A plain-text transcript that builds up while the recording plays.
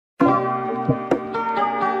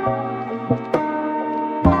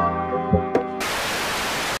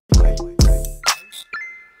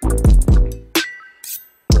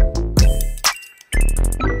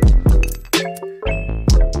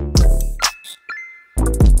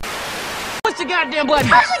Goddamn button.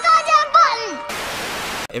 Push the goddamn button.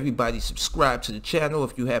 Everybody subscribe to the channel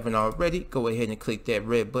if you haven't already. Go ahead and click that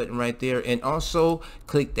red button right there, and also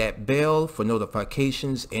click that bell for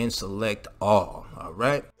notifications and select all. All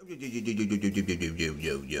right. Yo,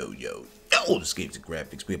 this game's and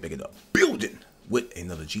graphics. We're back in the building with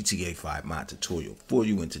another GTA 5 mod tutorial for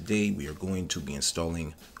you, and today we are going to be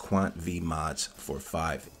installing QuantV mods for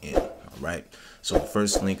FiveM. All right. So the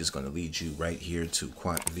first link is going to lead you right here to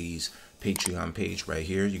QuantV's Patreon page right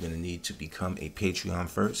here. You're going to need to become a Patreon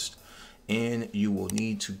first, and you will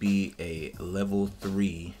need to be a level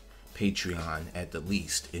 3 Patreon at the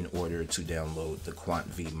least in order to download the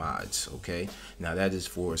QuantV mods. Okay, now that is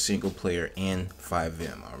for single player and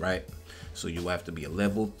FiveM. All right, so you have to be a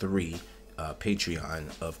level 3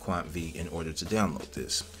 Patreon of QuantV in order to download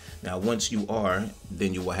this. Now once you are,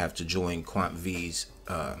 then you will have to join QuantV's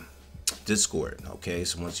Discord. Okay,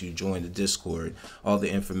 so once you join the Discord, all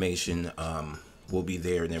the information will be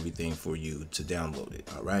there and everything for you to download it.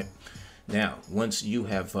 All right, now once you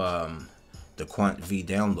have the QuantV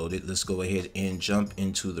downloaded, let's go ahead and jump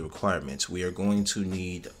into the requirements. We are going to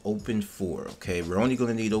need Open4. Okay, we're only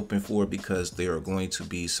going to need Open4 because there are going to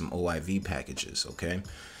be some OIV packages. Okay,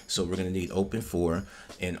 so we're going to need Open4,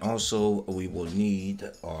 and also we will need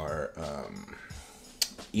our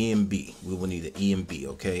EMB. We will need an EMB.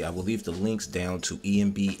 Okay, I will leave the links down to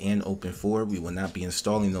EMB and Open4. We will not be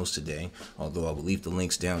installing those today, although I will leave the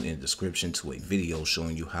links down in the description to a video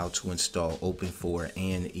showing you how to install Open4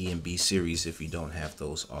 and EMB series if you don't have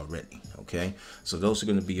those already. Okay, so those are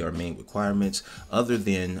going to be our main requirements, other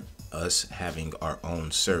than us having our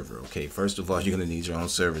own server. Okay, first of all, you're going to need your own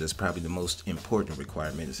server. That's probably the most important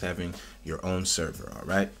requirement, is having your own server. All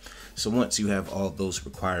right, so once you have all those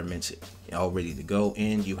requirements all ready to go,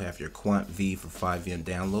 and you have your QuantV for FiveM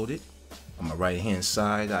downloaded, on my right hand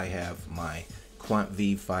side I have my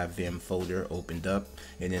QuantV FiveM folder opened up,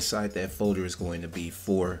 and inside that folder is going to be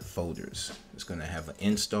 4 folders. It's going to have an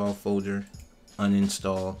install folder,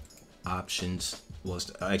 uninstall, options. Well,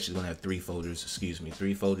 it's actually going to have 3 folders, excuse me,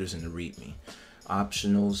 3 folders in the README,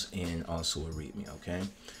 optionals, and also a README. Okay,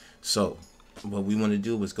 so what we want to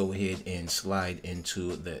do is go ahead and slide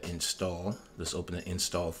into the install. Let's open the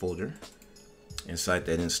install folder. Inside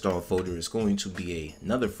that install folder is going to be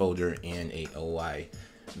another folder and a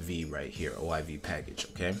OIV right here, OIV package.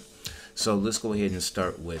 Okay, so let's go ahead and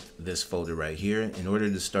start with this folder right here. In order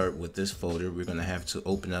to start with this folder, we're going to have to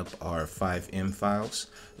open up our FiveM files.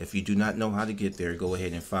 If you do not know how to get there, go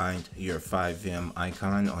ahead and find your FiveM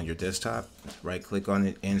icon on your desktop, right click on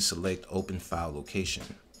it, and select open file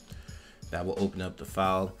location. That will open up the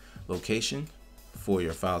file location for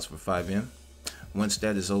your files for FiveM. Once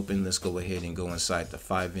that is open, let's go ahead and go inside the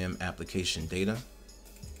FiveM application data.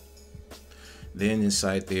 Then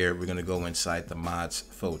inside there, we're going to go inside the mods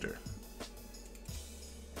folder.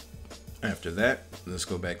 After that, let's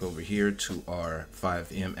go back over here to our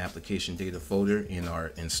FiveM application data folder in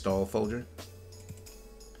our install folder.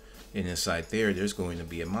 And inside there, there's going to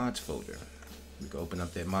be a mods folder. We can open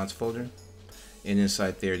up that mods folder. And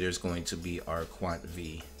inside there, there's going to be our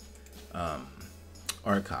QuantV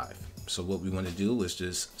archive. So what we want to do is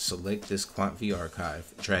just select this QuantV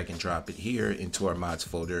archive, drag and drop it here into our mods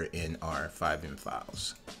folder in our FiveM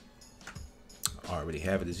files. I already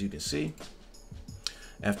have it, as you can see.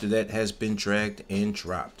 After that has been dragged and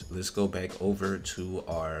dropped, let's go back over to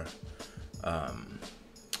our QuantV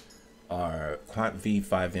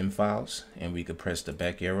FiveM files, and we could press the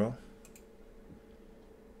back arrow.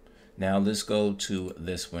 Now let's go to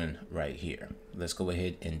this one right here. Let's go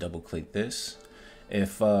ahead and double click this.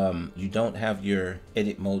 If you don't have your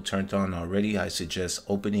edit mode turned on already, I suggest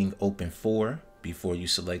opening Open4 before you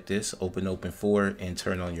select this. Open Open4 and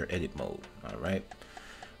turn on your edit mode. All right.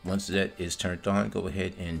 Once that is turned on, go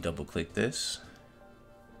ahead and double click this.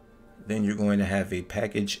 Then you're going to have a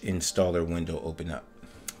package installer window open up.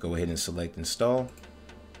 Go ahead and select install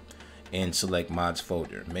and select mods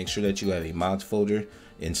folder. Make sure that you have a mods folder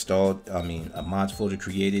installed, a mods folder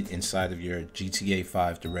created inside of your GTA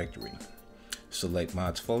 5 directory. Select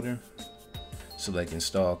mods folder, select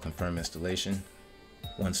install, confirm installation.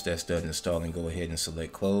 Once that's done installing, go ahead and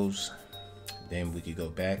select close. Then we could go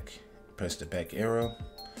back, press the back arrow,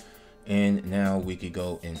 and now we could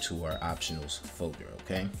go into our optionals folder.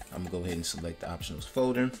 Okay, I'm gonna go ahead and select the optionals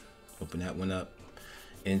folder, open that one up,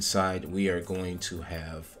 Inside, we are going to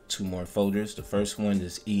have two more folders. The first one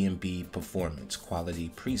is EMB Performance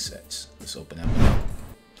Quality Presets. Let's open that one up.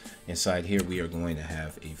 Inside here, we are going to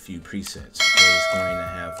have a few presets. Okay, it's going to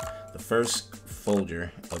have the first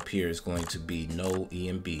folder up here is going to be no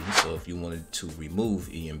EMB. So if you wanted to remove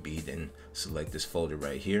EMB, then select this folder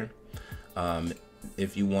right here.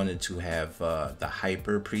 If you wanted to have the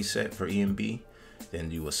hyper preset for EMB,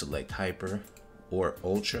 then you will select hyper or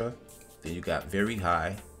ultra. Then you got very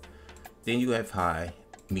high. Then you have high,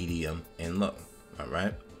 medium, and low. All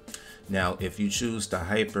right. Now, if you choose the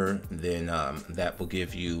hyper, then that will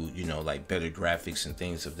give you, you know, like better graphics and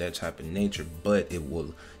things of that type of nature, but it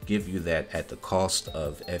will give you that at the cost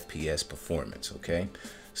of FPS performance. Okay.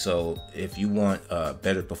 So if you want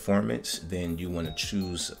better performance, then you want to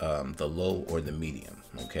choose the low or the medium.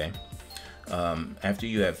 Okay. After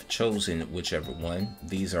you have chosen whichever one,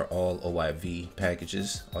 these are all OIV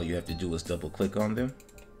packages. All you have to do is double click on them,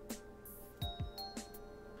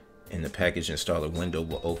 and the package installer window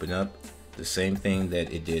will open up, the same thing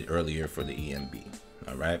that it did earlier for the EMB.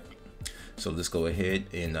 All right, so let's go ahead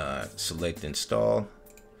and select install.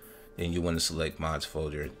 Then you want to select mods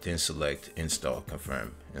folder, then select install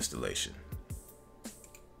confirm installation.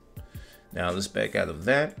 Now let's back out of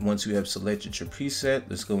that. Once you have selected your preset,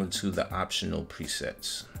 let's go into the optional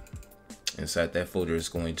presets. Inside that folder is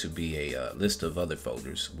going to be a list of other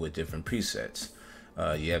folders with different presets.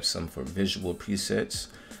 You have some for visual presets,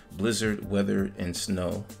 blizzard, weather and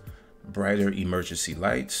snow, brighter emergency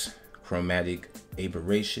lights, chromatic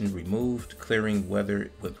aberration removed, clearing weather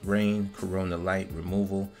with rain, corona light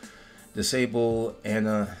removal, disable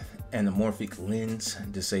anamorphic lens,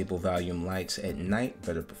 disable volume lights at night,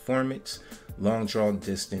 better performance, long draw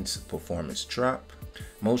distance performance drop,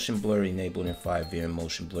 motion blur enabled in FiveM,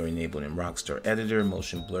 motion blur enabled in Rockstar Editor,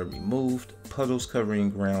 motion blur removed, puddles covering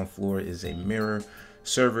ground floor is a mirror,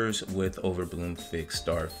 servers with overbloom fixed,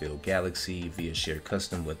 Starfield Galaxy via shared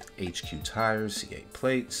custom with HQ tires, C8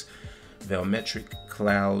 plates, volumetric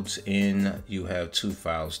clouds, and you have two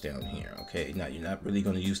files down here. Okay, now you're not really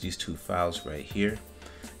going to use these two files right here.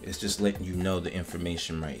 It's just letting you know the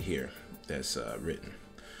information right here that's written.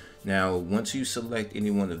 Now, once you select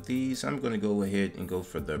any one of these, I'm going to go ahead and go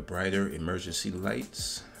for the brighter emergency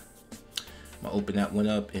lights. I'm going to open that one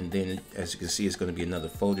up, and then as you can see, it's going to be another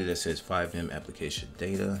folder that says FiveM application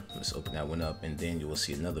data. Let's open that one up, and then you will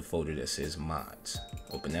see another folder that says mods.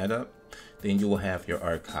 Open that up. Then you will have your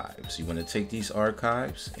archives. You want to take these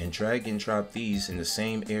archives and drag and drop these in the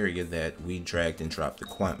same area that we dragged and dropped the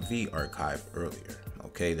QuantV archive earlier.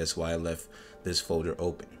 Okay, that's why I left this folder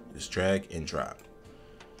open. Just drag and drop.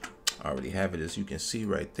 I already have it, as you can see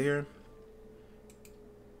right there.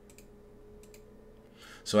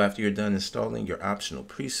 So after you're done installing your optional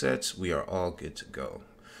presets, we are all good to go.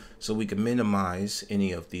 So we can minimize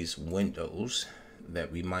any of these windows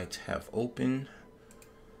that we might have open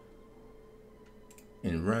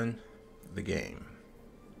and run the game.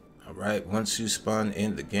 All right, once you spawn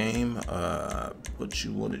in the game, what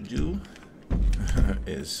you want to do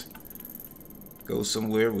is go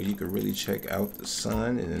somewhere where you can really check out the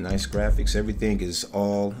sun and the nice graphics. Everything is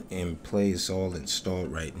all in place, all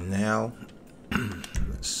installed right now.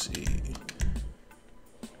 Let's see.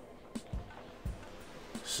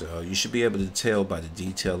 So you should be able to tell by the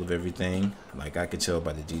detail of everything. Like I could tell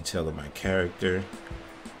by the detail of my character,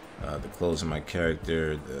 the clothes of my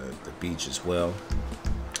character, the beach as well.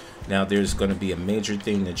 Now there's going to be a major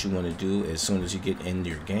thing that you want to do as soon as you get in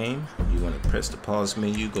your game. You want to press the pause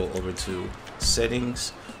menu, go over to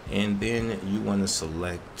settings, and then you want to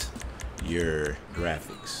select your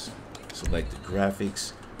graphics. Select the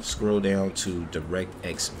graphics, scroll down to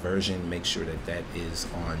DirectX version, make sure that that is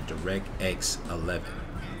on DirectX 11.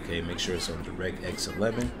 Okay, make sure it's on DirectX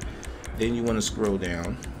 11. Then you want to scroll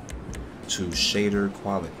down to shader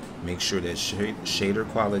quality. Make sure that shader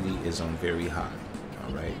quality is on very high.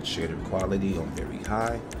 All right, shader quality on very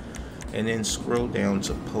high, and then scroll down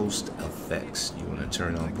to post effects. You want to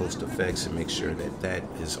turn on post effects and make sure that that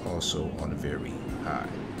is also on very high.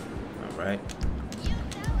 All right,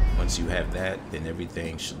 once you have that, then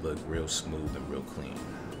everything should look real smooth and real clean.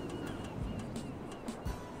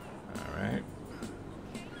 All right,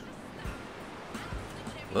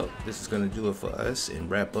 well, this is going to do it for us and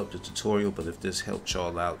wrap up the tutorial. But if this helped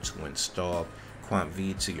y'all out to install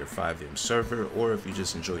QuantV to your FiveM server, or if you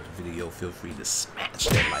just enjoyed the video, feel free to smash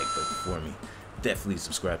that like button for me. Definitely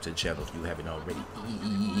subscribe to the channel if you haven't already,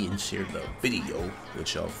 and share the video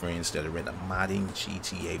with y'all friends that are into modding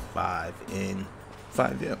GTA 5 and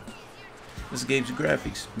FiveM. This is Gabe's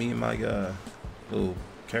Graphics. Me and my little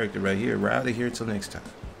character right here. We're out of here till next time.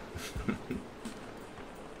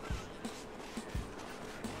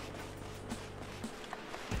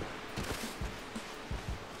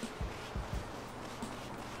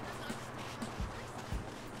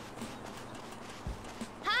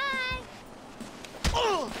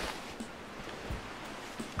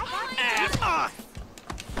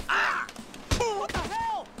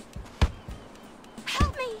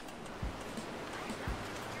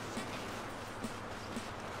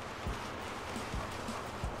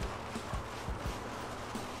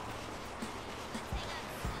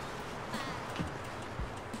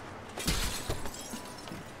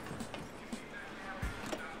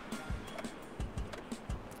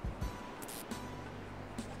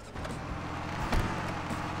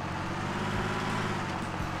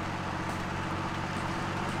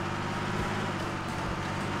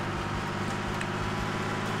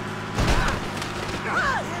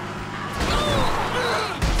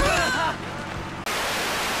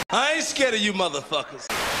 I ain't scared of you motherfuckers.